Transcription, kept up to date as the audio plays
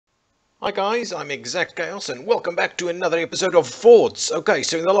Hi guys, I'm ExactChaos and welcome back to another episode of Forts. Okay,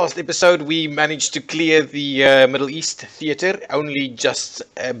 so in the last episode we managed to clear the Middle East theater, only just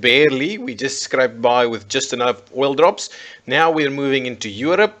barely. We just scraped by with just enough oil drops. Now we're moving into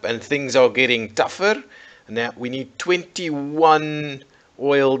Europe and things are getting tougher. Now we need 21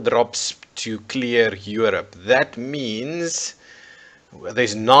 oil drops to clear Europe. That means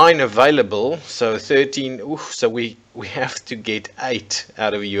there's 9 available, so 13. Ooh, so we have to get 8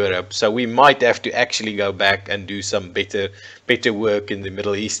 out of Europe. So we might have to actually go back and do some better work in the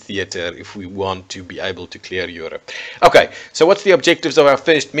Middle East theater if we want to be able to clear Europe. Okay, so what's the objectives of our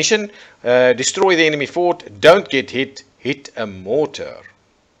first mission? Destroy the enemy fort. Don't get hit. Hit a mortar.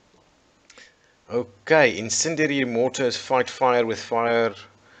 Okay, incendiary mortars fight fire with fire.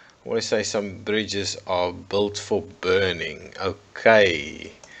 I want to say some bridges are built for burning.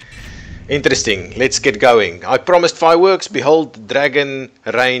 Okay. Interesting. Let's get going. I promised fireworks. Behold, dragon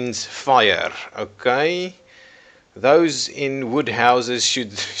rains fire. Okay. Those in wood houses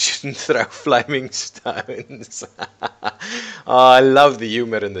shouldn't throw flaming stones. Oh, I love the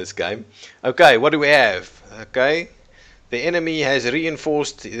humor in this game. Okay, what do we have? Okay. The enemy has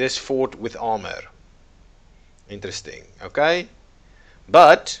reinforced this fort with armor. Interesting. Okay.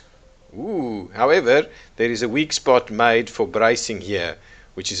 But however, there is a weak spot made for bracing here,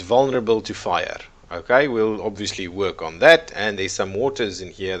 which is vulnerable to fire. Okay, we'll obviously work on that, and there's some mortars in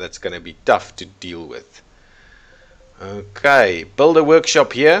here that's going to be tough to deal with. Okay, build a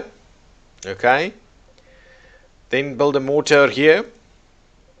workshop here. Okay, then build a mortar here,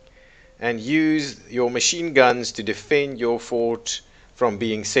 and use your machine guns to defend your fort from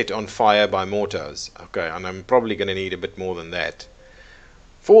being set on fire by mortars. Okay, and I'm probably going to need a bit more than that.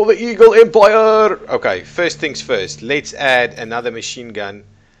 For the Eagle Empire! Okay, first things first. Let's add another machine gun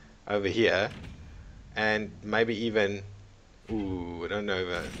over here. And maybe even... I don't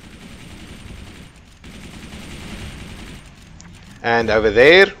know. And over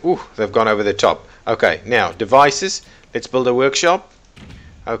there. They've gone over the top. Okay, now, devices. Let's build a workshop.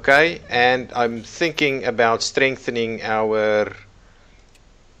 Okay, and I'm thinking about strengthening our...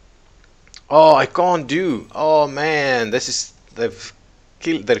 Oh, I can't do. Oh, man. This is...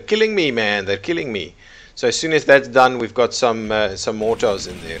 They're killing me, man. They're killing me. So as soon as that's done, we've got some mortars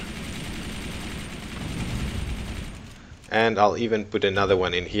in there. And I'll even put another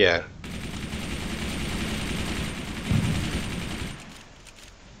one in here.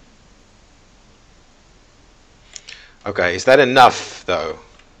 Okay, is that enough, though?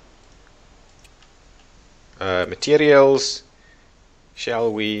 Materials.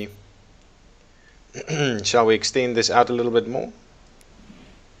 Shall we... shall we extend this out a little bit more?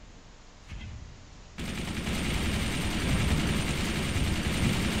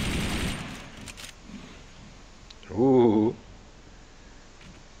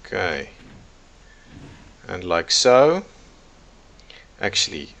 Okay, and like so.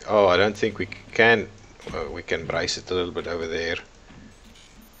 Actually, I don't think we can. We can brace it a little bit over there.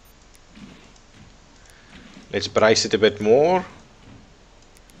 Let's brace it a bit more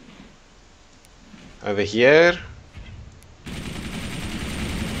over here.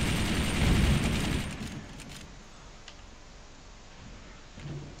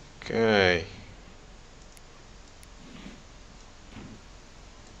 Okay.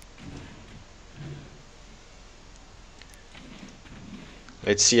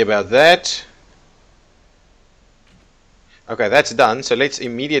 Let's see about that. Okay, that's done. So let's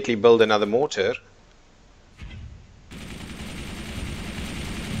immediately build another mortar.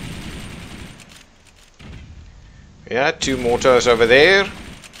 Yeah, 2 mortars over there.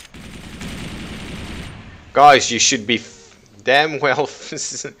 Guys, you should be damn well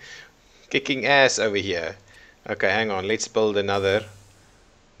kicking ass over here. Okay, hang on. Let's build another.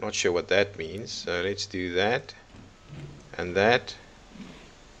 Not sure what that means. So let's do that. And that.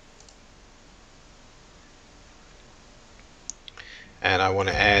 And I want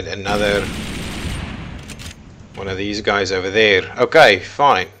to add another one of these guys over there. Okay,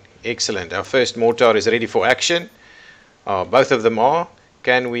 fine. Excellent. Our first mortar is ready for action. Both of them are.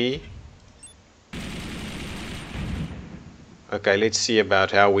 Can we... Okay, let's see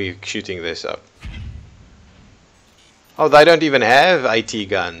about how we're shooting this up. Oh, they don't even have AT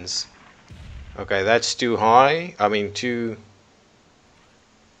guns. Okay, that's too high. I mean, too...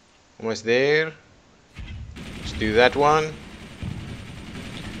 Almost there. Let's do that one.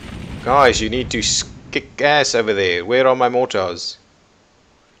 Guys, you need to kick ass over there. Where are my mortars?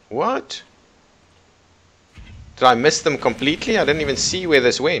 What? Did I miss them completely? I didn't even see where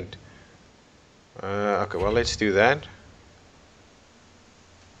this went. Okay, well, let's do that.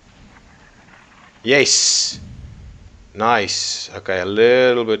 Yes. Nice. Okay, a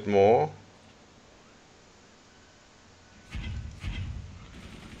little bit more.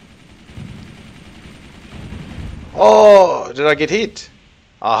 Oh, did I get hit?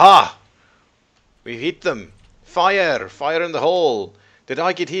 Aha! We hit them. Fire! Fire in the hole. Did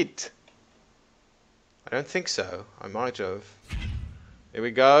I get hit? I don't think so. I might have. There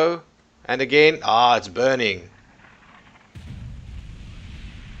we go. And again. Ah, it's burning.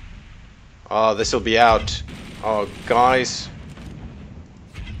 Oh, this will be out. Oh, guys.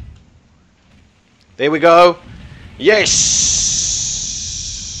 There we go. Yes!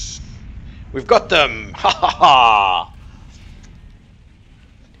 We've got them. Ha ha ha!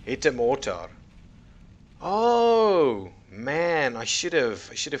 Hit a mortar. Oh, man, I should have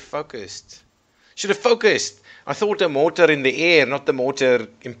focused. Should have focused. I thought a mortar in the air, not the mortar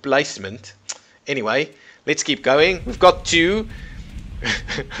emplacement. Anyway, let's keep going. We've got 2.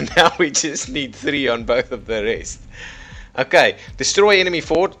 Now we just need 3 on both of the rest. Okay, destroy enemy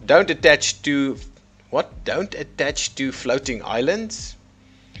fort. Don't attach to... What? Don't attach to floating islands?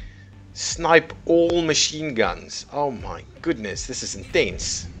 Snipe all machine guns. Oh my goodness, this is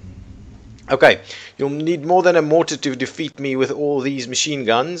intense. Okay, you'll need more than a mortar to defeat me with all these machine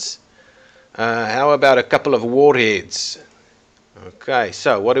guns. How about a couple of warheads? Okay,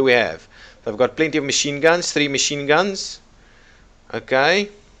 so what do we have? I've got plenty of machine guns, 3 machine guns. Okay,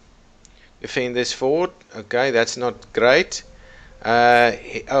 defend this fort. Okay, that's not great. Our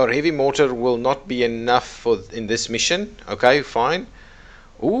heavy mortar will not be enough in this mission. Okay, fine.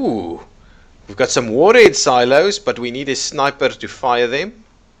 Ooh, we've got some warhead silos, but we need a sniper to fire them.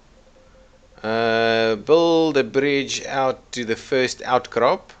 Build a bridge out to the first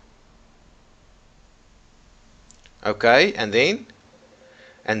outcrop. Okay, and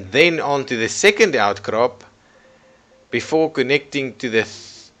then on to the second outcrop before connecting to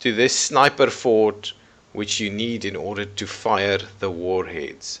this sniper fort, which you need in order to fire the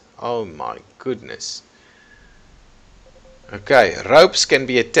warheads. Oh my goodness. Okay, ropes can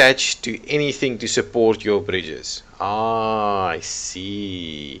be attached to anything to support your bridges. Ah, I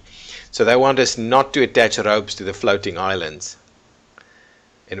see. So they want us not to attach ropes to the floating islands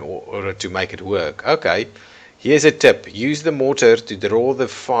in order to make it work. Okay, here's a tip. Use the mortar to draw the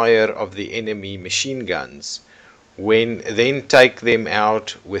fire of the enemy machine guns. Then take them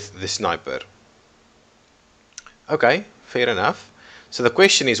out with the sniper. Okay, fair enough. So the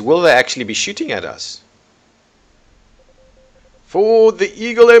question is, will they actually be shooting at us? For the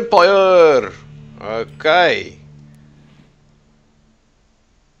Eagle Empire! Okay.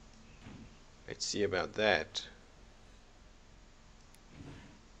 Let's see about that.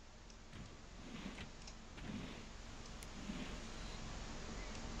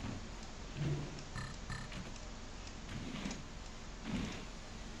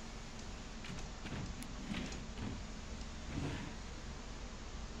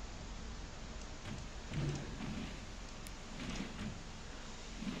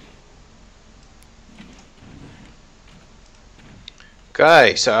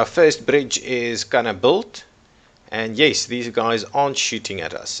 Okay, so our first bridge is kind of built. And yes, these guys aren't shooting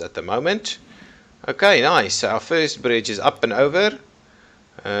at us at the moment. Okay, nice. So our first bridge is up and over.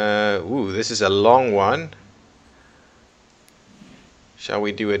 Ooh, this is a long one. Shall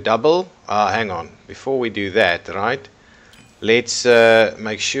we do a double? Hang on. Before we do that, right? Let's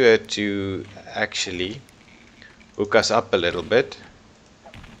make sure to actually hook us up a little bit.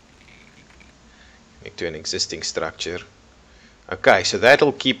 Connect to an existing structure. Okay, so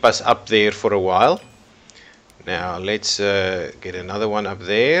that'll keep us up there for a while. Now let's get another one up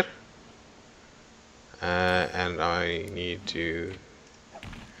there. And I need to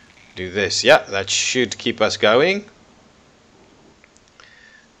do this. Yeah, that should keep us going.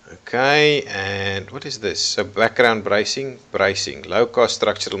 Okay, and what is this? So background bracing. Low cost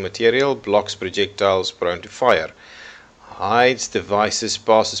structural material, blocks projectiles prone to fire. Hides devices,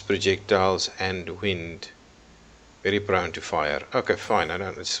 passes projectiles and wind. Very prone to fire. Okay, fine.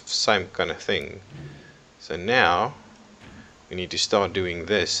 It's the same kind of thing. So now we need to start doing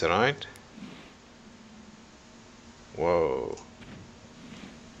this, right? Whoa.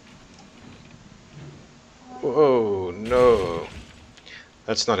 Whoa, no.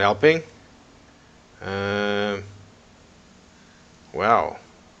 That's not helping. Wow.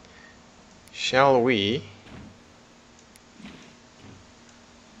 Shall we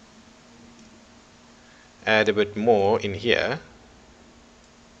add a bit more in here?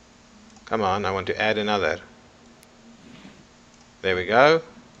 Come on, I want to add another. There we go.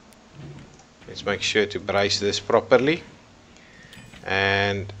 Let's make sure to brace this properly.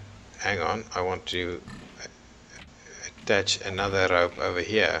 And hang on, I want to attach another rope over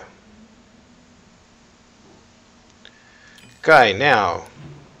here. Okay, now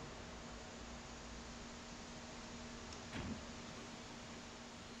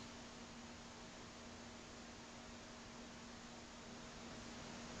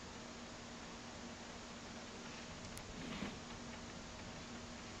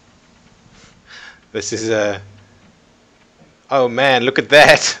this is a... Oh man, look at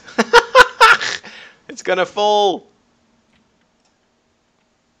that. It's gonna fall.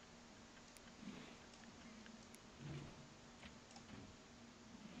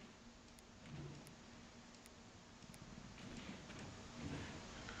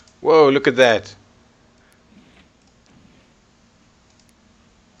 Whoa, look at that.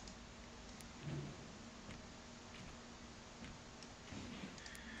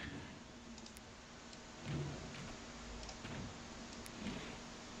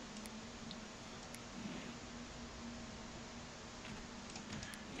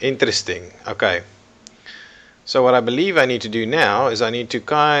 Interesting. Okay. So what I believe I need to do now is I need to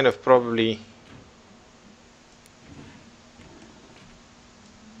kind of probably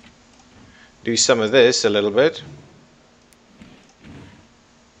do some of this a little bit.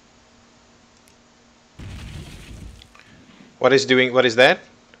 What is that?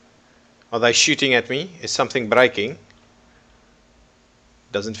 Are they shooting at me? Is something breaking?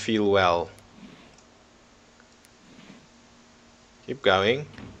 Doesn't feel well. Keep going.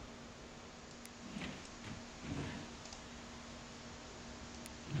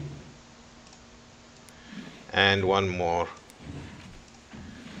 And one more.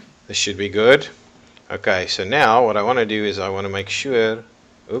 This should be good. Okay, so now what I want to do is I want to make sure,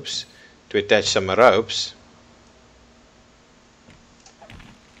 oops, to attach some ropes.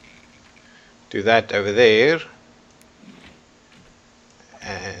 Do that over there.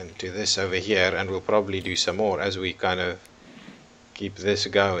 And do this over here, and we'll probably do some more as we kind of keep this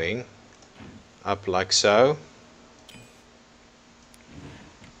going up like so.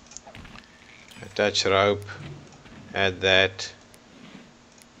 Attach rope, add that.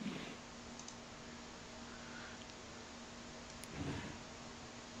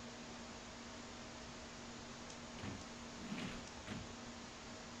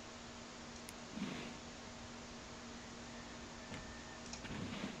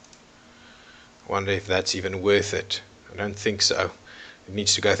 Wonder if that's even worth it. I don't think so. It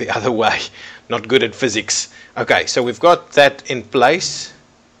needs to go the other way. Not good at physics. Okay, so we've got that in place.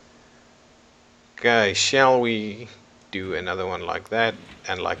 Okay, shall we do another one like that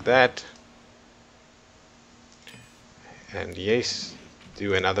and like that? And yes,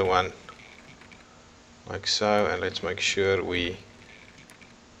 do another one like so, and let's make sure we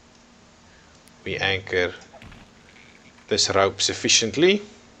anchor this rope sufficiently.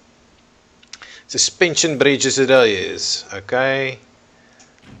 Suspension bridge as it is. Okay,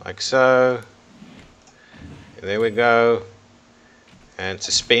 like so. There we go. And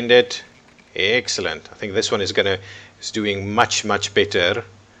suspend it. Excellent. I think this one is doing much better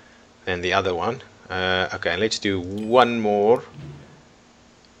than the other one. Okay, let's do one more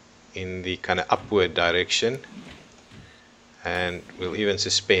in the kind of upward direction, and we'll even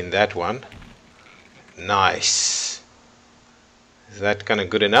suspend that one. Nice. Is that kind of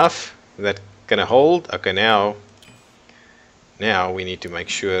good enough? Is that gonna hold? Okay, now we need to make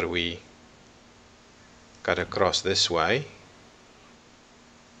sure we cut across this way.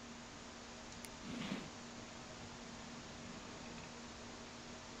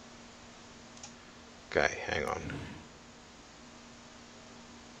 Okay, hang on.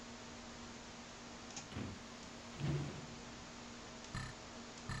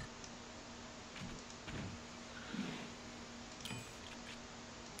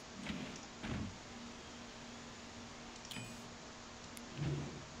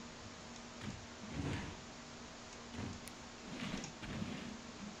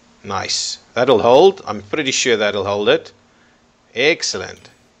 Nice. That'll hold. I'm pretty sure that'll hold it. Excellent.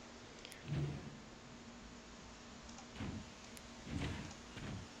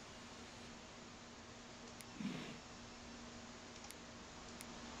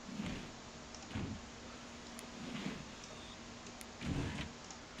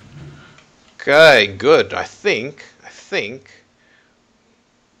 Okay, good. I think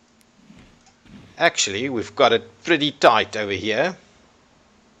actually we've got it pretty tight over here.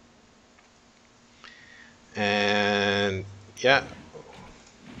 And yeah,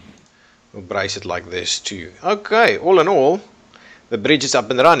 we'll brace it like this too. Okay, all in all, the bridge is up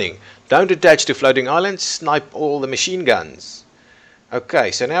and running. Don't attach to floating islands, snipe all the machine guns.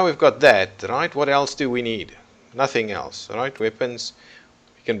 Okay, so now we've got that, right? What else do we need? Nothing else, right? Weapons.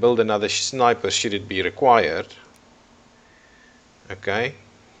 We can build another sniper should it be required. Okay.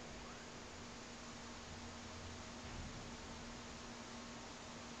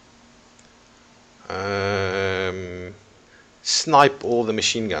 Snipe all the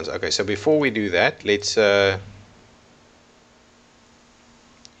machine guns. Okay, so before we do that, let's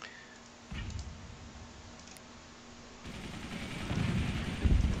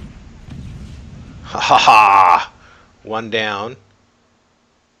ha! One down.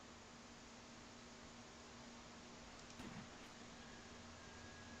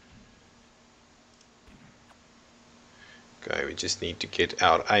 Okay, we just need to get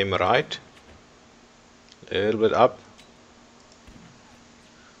our aim right. A little bit up.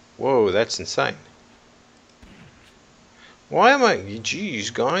 Whoa, that's insane. Why am I...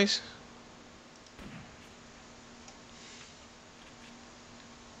 Jeez, guys.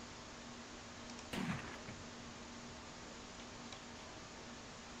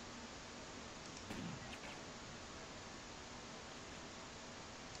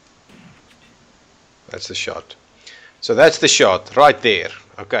 That's the shot. So that's the shot right there.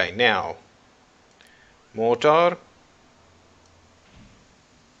 Okay, now mortar.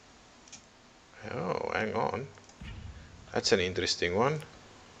 Oh, hang on. That's an interesting one.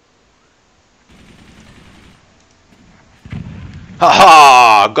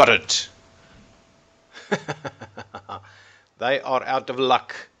 Haha! Got it! They are out of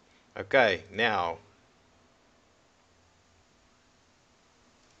luck. Okay, now.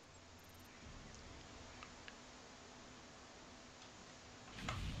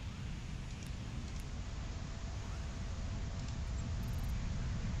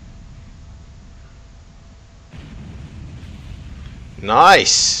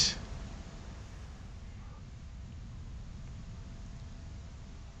 Nice!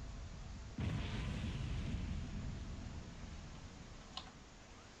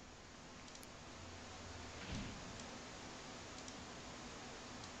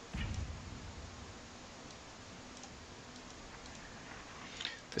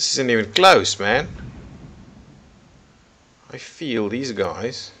 This isn't even close, man. I feel these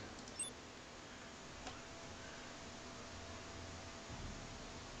guys.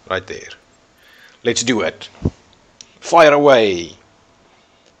 Right there. Let's do it. Fire away.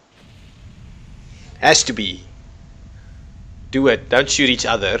 Has to be. Do it. Don't shoot each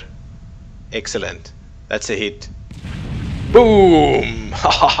other. Excellent. That's a hit. Boom!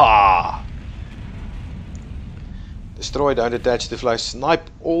 Ha ha ha! Destroy, don't attach the fly. Snipe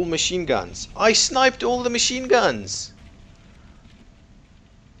all machine guns. I sniped all the machine guns.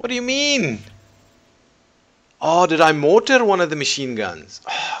 What do you mean? Oh, did I mortar one of the machine guns?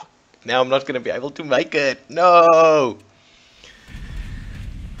 Oh, now I'm not going to be able to make it. No.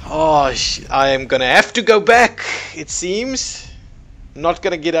 Oh, I am going to have to go back, it seems. I'm not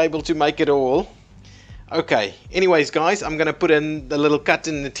going to get able to make it all. Okay, anyways, guys, I'm going to put in the little cut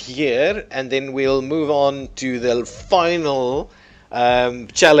in it here, and then we'll move on to the final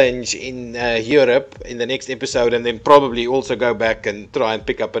challenge in Europe in the next episode, and then probably also go back and try and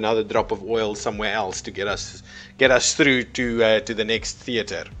pick up another drop of oil somewhere else to get us through to the next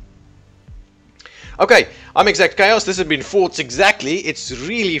theater. Okay, I'm ExactChaos. This has been Forts Exactly. It's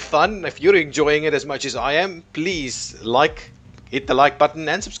really fun. If you're enjoying it as much as I am, please hit the like button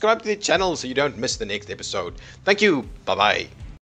and subscribe to the channel so you don't miss the next episode. Thank you. Bye bye.